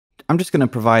I'm just going to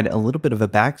provide a little bit of a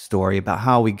backstory about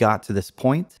how we got to this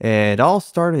point. It all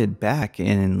started back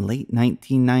in late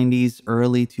 1990s,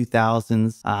 early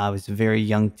 2000s. I was a very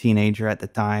young teenager at the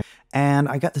time, and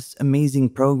I got this amazing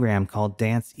program called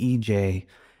Dance EJ.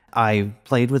 I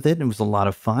played with it. It was a lot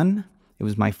of fun. It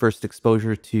was my first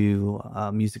exposure to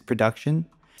music production.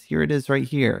 Here it is right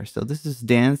here. So this is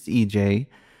Dance EJ.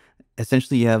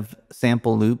 Essentially, you have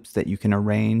sample loops that you can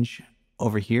arrange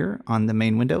over here on the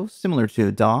main window, similar to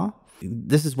a DAW.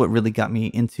 This is what really got me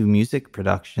into music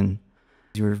production.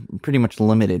 You're pretty much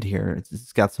limited here.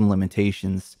 It's got some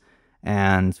limitations.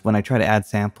 And when I try to add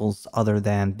samples other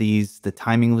than these, the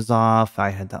timing was off. I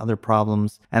had the other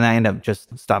problems, and I ended up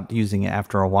just stopped using it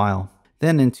after a while.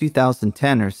 Then in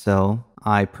 2010 or so,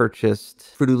 I purchased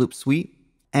Fruity Loop Suite.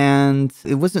 And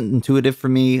it wasn't intuitive for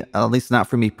me, at least not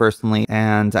for me personally.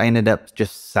 And I ended up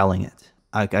just selling it.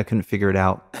 I couldn't figure it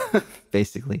out,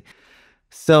 basically.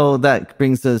 So that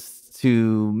brings us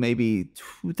to maybe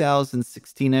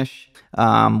 2016-ish.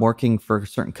 Working for a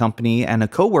certain company, and a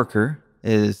coworker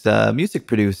is a music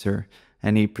producer,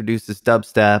 and he produces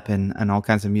dubstep and all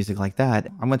kinds of music like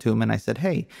that. I went to him and I said,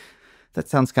 "Hey, that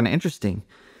sounds kind of interesting.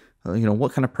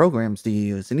 What kind of programs do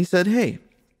you use?" And he said, "Hey,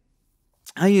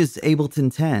 I use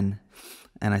Ableton 10.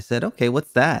 And I said, "Okay,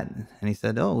 what's that?" And he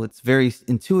said, "Oh, it's very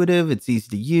intuitive. It's easy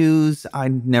to use. I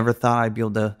never thought I'd be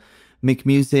able to make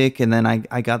music. And then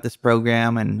I got this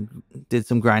program and did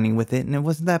some grinding with it, and it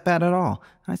wasn't that bad at all."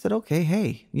 And I said, "Okay,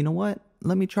 hey, you know what?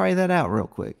 Let me try that out real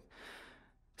quick."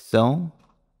 So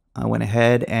I went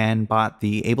ahead and bought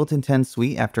the Ableton 10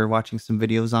 suite after watching some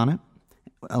videos on it,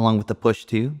 along with the Push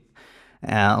 2.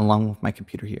 Along with my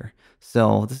computer here.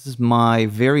 So this is my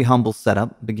very humble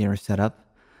setup, beginner setup.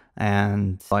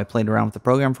 And so I played around with the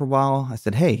program for a while. I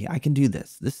said, "Hey, I can do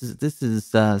this. This is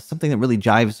something that really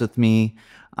jives with me.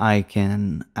 I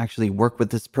can actually work with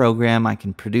this program. I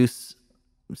can produce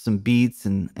some beats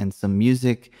and some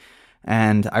music,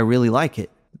 and I really like it."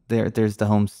 There's the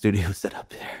home studio set up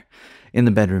there in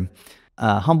the bedroom.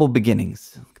 Humble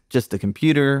beginnings, just a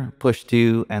computer, Push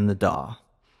 2, and the DAW.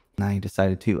 And I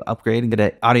decided to upgrade and get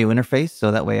an audio interface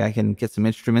so that way I can get some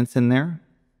instruments in there.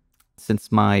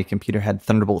 Since my computer had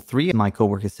Thunderbolt 3, my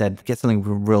coworker said, "Get something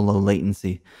with real low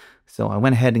latency." So I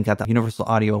went ahead and got the Universal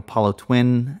Audio Apollo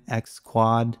Twin X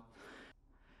Quad.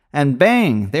 And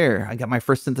bang, there, I got my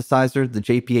first synthesizer, the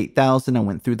JP8000. I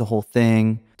went through the whole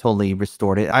thing, totally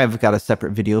restored it. I've got a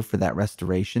separate video for that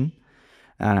restoration.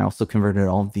 And I also converted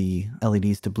all of the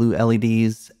LEDs to blue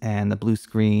LEDs and the blue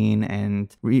screen, and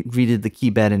redid the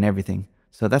key bed and everything.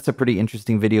 So that's a pretty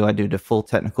interesting video. I did a full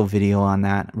technical video on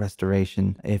that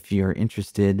restoration. If you're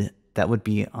interested, that would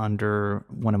be under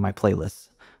one of my playlists.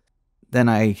 Then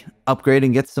I upgrade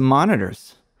and get some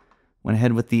monitors. Went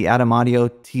ahead with the Atom Audio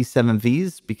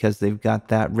T7Vs because they've got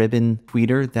that ribbon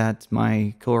tweeter that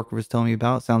my coworker was telling me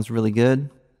about. Sounds really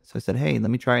good. So I said, "Hey, let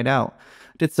me try it out."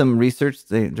 Did some research.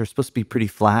 They're supposed to be pretty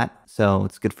flat, so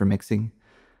it's good for mixing.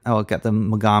 Oh, I got the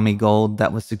Mogami Gold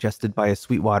that was suggested by a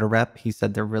Sweetwater rep. He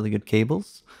said they're really good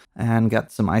cables. And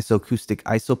got some isoacoustic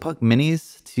Isopuck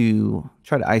minis to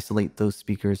try to isolate those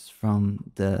speakers from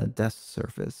the desk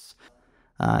surface.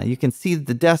 You can see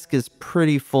the desk is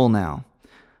pretty full now.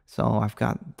 So I've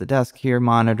got the desk here,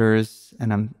 monitors,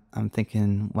 and I'm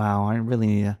thinking, wow, I really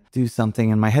need to do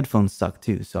something, and my headphones suck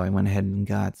too. So I went ahead and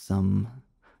got some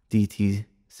DT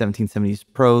 1770s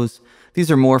Pros. These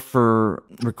are more for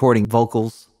recording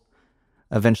vocals.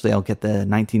 Eventually I'll get the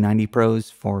 1990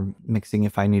 Pros for mixing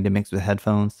if I need to mix with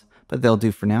headphones, but they'll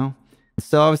do for now.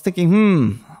 So I was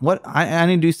thinking, I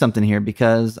need to do something here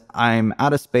because I'm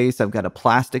out of space. I've got a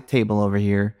plastic table over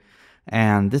here,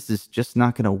 and this is just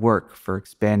not going to work for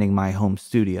expanding my home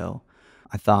studio.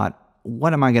 I thought,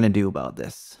 what am I going to do about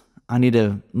this? I need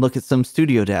to look at some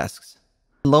studio desks.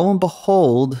 Lo and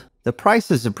behold, the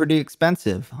prices are pretty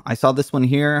expensive. I saw this one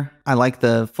here. I like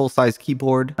the full-size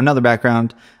keyboard. Another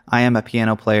background, I am a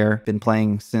piano player. Been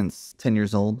playing since 10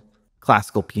 years old.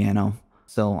 Classical piano.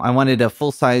 So I wanted a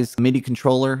full-size MIDI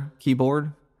controller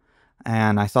keyboard.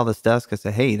 And I saw this desk. I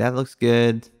said, "Hey, that looks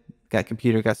good. Got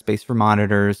computer, got space for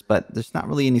monitors, but there's not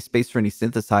really any space for any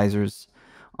synthesizers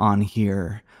on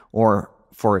here or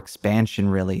for expansion,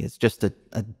 really. It's just a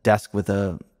desk with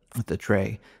a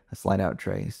tray, a slide-out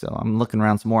tray." So I'm looking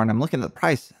around some more, and I'm looking at the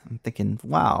price. I'm thinking,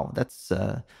 wow, that's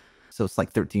so it's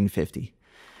like $13.50.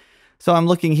 So I'm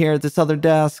looking here at this other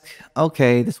desk.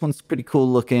 Okay, this one's pretty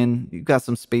cool looking. You've got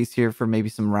some space here for maybe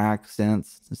some rack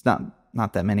synths. It's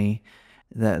not that many.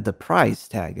 The price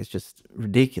tag is just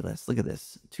ridiculous. Look at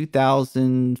this,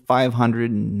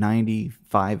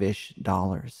 $2,595-ish.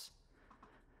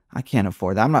 I can't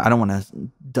afford that. I don't want to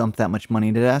dump that much money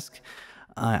into desk.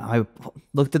 I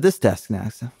looked at this desk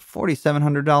next.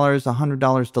 $4,700,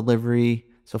 $100 delivery,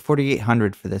 so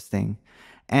 $4,800 for this thing.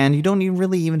 And you don't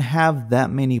really even have that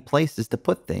many places to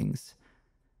put things.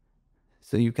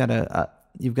 So you've got a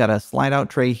slide out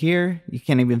tray here. You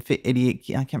can't even fit 88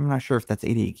 keys. I'm not sure if that's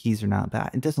 88 keys or not,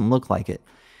 but it doesn't look like it.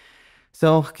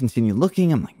 So continue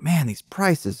looking. I'm like, man, these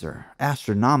prices are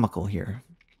astronomical here.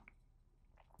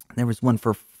 There was one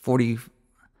for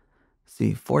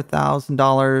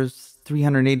 $4,000,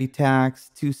 380 tax,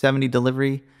 270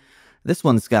 delivery. This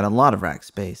one's got a lot of rack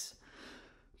space.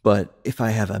 But if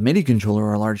I have a MIDI controller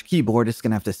or a large keyboard, it's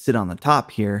going to have to sit on the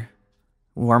top here.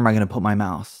 Where am I going to put my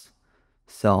mouse?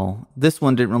 So this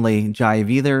one didn't really jive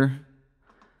either.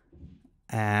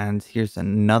 And here's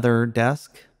another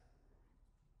desk,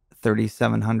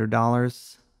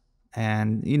 $3,700.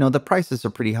 And, you know, the prices are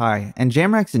pretty high. And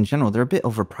jam racks in general, they're a bit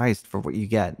overpriced for what you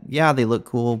get. Yeah, they look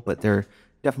cool, but they're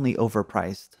definitely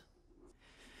overpriced.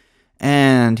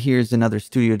 And here's another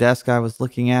studio desk I was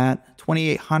looking at,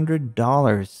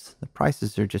 $2,800. The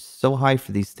prices are just so high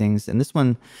for these things. And this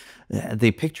one,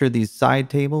 they picture these side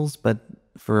tables, but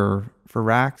for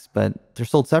racks, but they're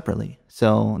sold separately.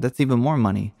 So that's even more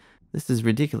money. This is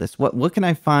ridiculous. What can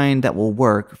I find that will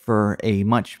work for a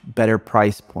much better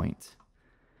price point?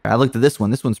 I looked at this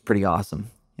one. This one's pretty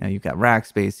awesome. You know, you've got rack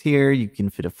space here. You can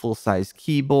fit a full-size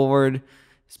keyboard,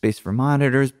 space for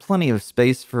monitors, plenty of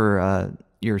space for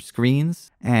your screens.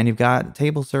 And you've got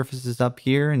table surfaces up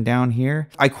here and down here.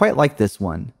 I quite like this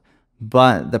one,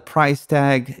 but the price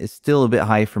tag is still a bit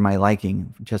high for my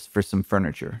liking, just for some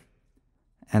furniture.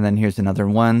 And then here's another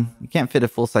one. You can't fit a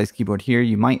full-size keyboard here.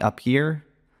 You might up here.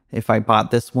 If I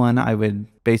bought this one, I would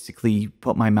basically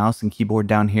put my mouse and keyboard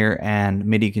down here and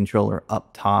MIDI controller up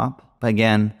top. But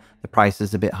again, the price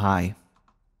is a bit high.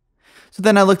 So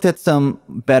then I looked at some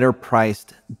better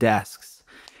priced desks.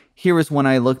 Here was one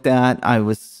I looked at. I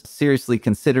was seriously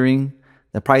considering.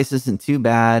 The price isn't too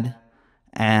bad.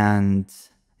 And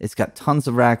it's got tons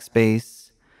of rack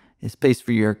space. It's space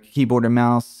for your keyboard and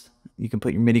mouse. You can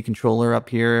put your MIDI controller up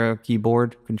here,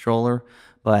 keyboard controller.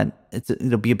 But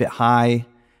it'll be a bit high.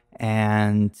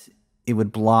 And it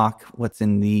would block what's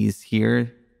in these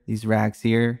racks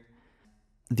here.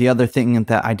 The other thing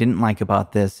that I didn't like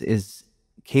about this is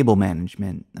cable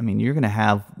management. I mean, you're going to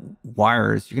have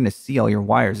wires. You're going to see all your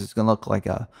wires. It's going to look like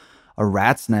a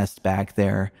rat's nest back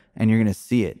there, and you're going to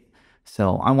see it.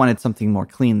 So I wanted something more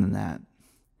clean than that.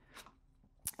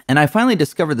 And I finally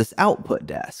discovered this output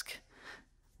desk.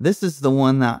 This is the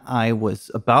one that I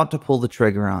was about to pull the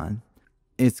trigger on.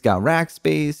 It's got rack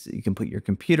space. You can put your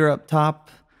computer up top,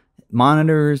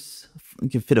 monitors. You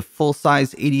can fit a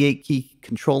full-size 88-key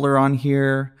controller on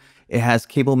here. It has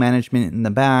cable management in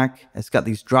the back. It's got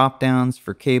these drop-downs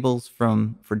for cables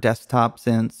for desktop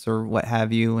synths or what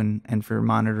have you, and for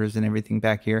monitors and everything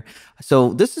back here.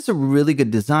 So this is a really good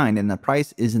design, and the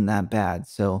price isn't that bad.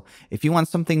 So if you want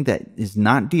something that is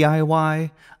not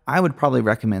DIY, I would probably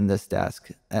recommend this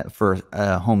desk for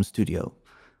a home studio.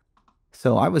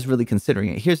 So I was really considering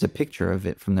it. Here's a picture of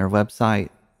it from their website.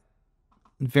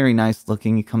 Very nice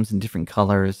looking. It comes in different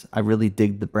colors. I really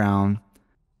dig the brown.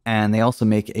 And they also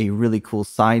make a really cool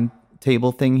side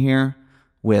table thing here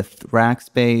with rack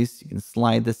space. You can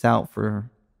slide this out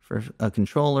for a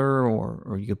controller,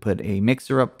 or you could put a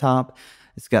mixer up top.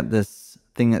 It's got this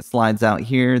thing that slides out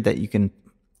here that you can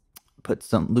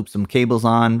loop some cables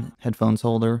on, headphones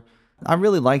holder. I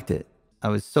really liked it. I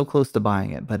was so close to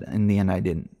buying it, but in the end I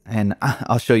didn't. And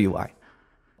I'll show you why.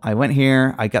 I went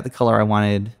here, I got the color I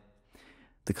wanted.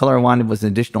 The color I wanted was an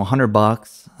additional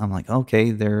 $100. I'm like, okay,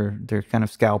 they're kind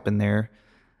of scalping there.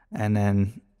 And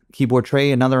then keyboard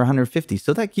tray, another 150.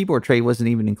 So that keyboard tray wasn't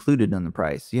even included in the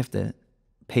price. You have to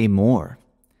pay more.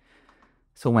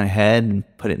 So I went ahead and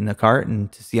put it in the cart,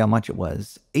 and to see how much it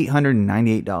was,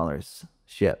 $898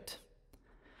 shipped.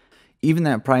 Even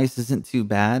that price isn't too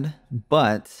bad,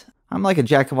 but I'm like a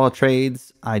jack of all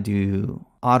trades. I do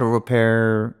auto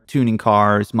repair, tuning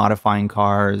cars, modifying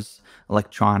cars,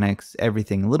 electronics,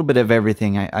 everything, a little bit of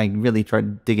everything. I really try to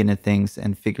dig into things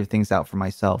and figure things out for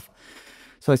myself.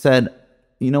 So I said,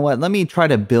 you know what, let me try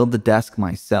to build the desk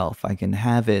myself. I can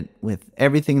have it with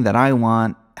everything that I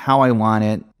want, how I want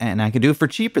it, and I could do it for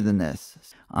cheaper than this.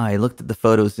 I looked at the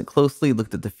photos closely,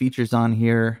 looked at the features on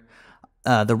here.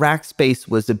 The rack space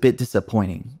was a bit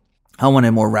disappointing. I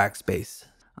wanted more rack space.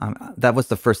 That was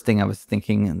the first thing I was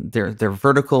thinking. They're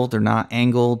vertical, they're not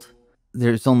angled.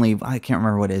 There's only, I can't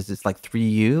remember what it is. It's like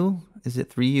 3U. Is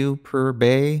it 3U per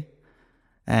bay?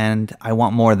 And I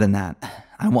want more than that.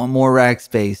 I want more rack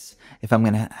space if I'm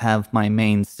going to have my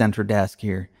main center desk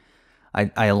here.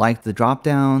 I like the drop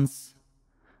downs.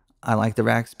 I like the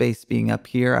rack space being up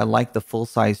here. I like the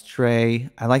full-size tray.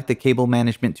 I like the cable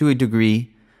management to a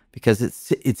degree because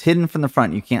it's hidden from the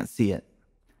front. You can't see it.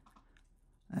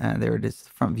 There it is,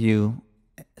 front view,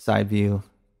 side view.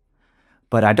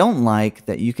 But I don't like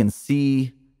that you can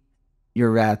see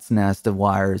your rat's nest of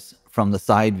wires from the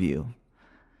side view.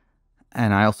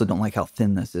 And I also don't like how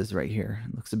thin this is right here.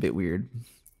 It looks a bit weird.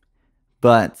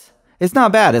 But it's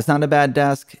not bad. It's not a bad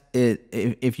desk.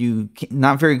 If you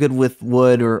not very good with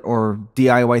wood or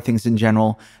DIY things in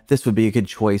general, this would be a good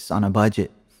choice on a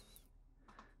budget.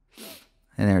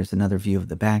 And there's another view of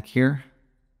the back here.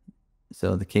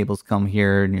 So the cables come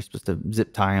here and you're supposed to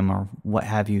zip tie them or what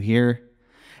have you here.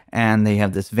 And they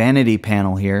have this vanity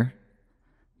panel here,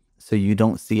 so you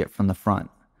don't see it from the front.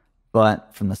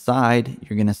 But from the side,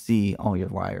 you're going to see all your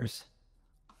wires.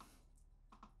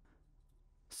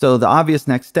 So the obvious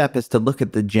next step is to look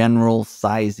at the general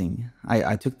sizing.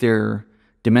 I took their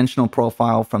dimensional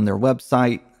profile from their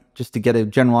website just to get a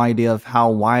general idea of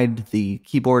how wide the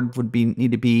keyboard would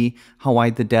need to be, how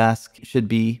wide the desk should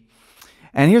be.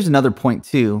 And here's another point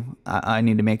too I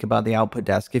need to make about the output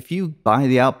desk. If you buy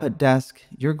the output desk,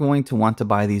 you're going to want to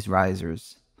buy these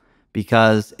risers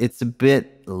because it's a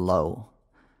bit low.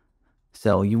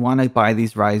 So you want to buy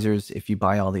these risers if you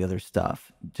buy all the other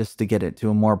stuff, just to get it to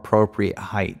a more appropriate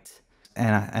height.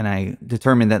 And I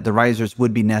determined that the risers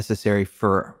would be necessary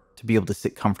to be able to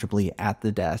sit comfortably at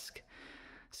the desk.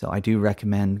 So I do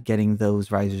recommend getting those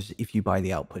risers if you buy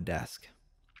the output desk.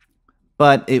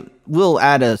 But it will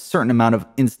add a certain amount of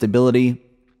instability.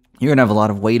 You're going to have a lot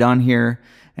of weight on here,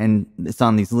 and it's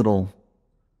on these little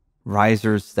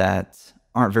risers that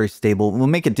aren't very stable. It will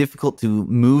make it difficult to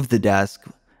move the desk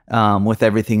with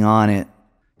everything on it.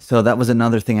 So that was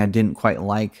another thing I didn't quite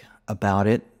like about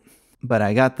it. But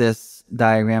I got this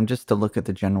diagram just to look at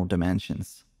the general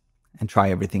dimensions and try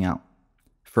everything out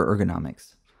for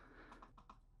ergonomics.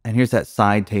 And here's that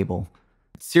side table.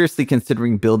 Seriously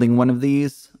considering building one of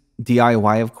these.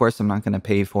 DIY, of course, I'm not going to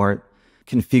pay for it.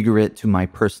 Configure it to my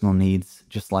personal needs,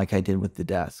 just like I did with the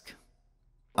desk.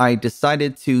 I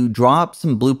decided to draw up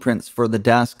some blueprints for the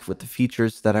desk with the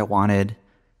features that I wanted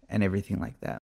and everything like that.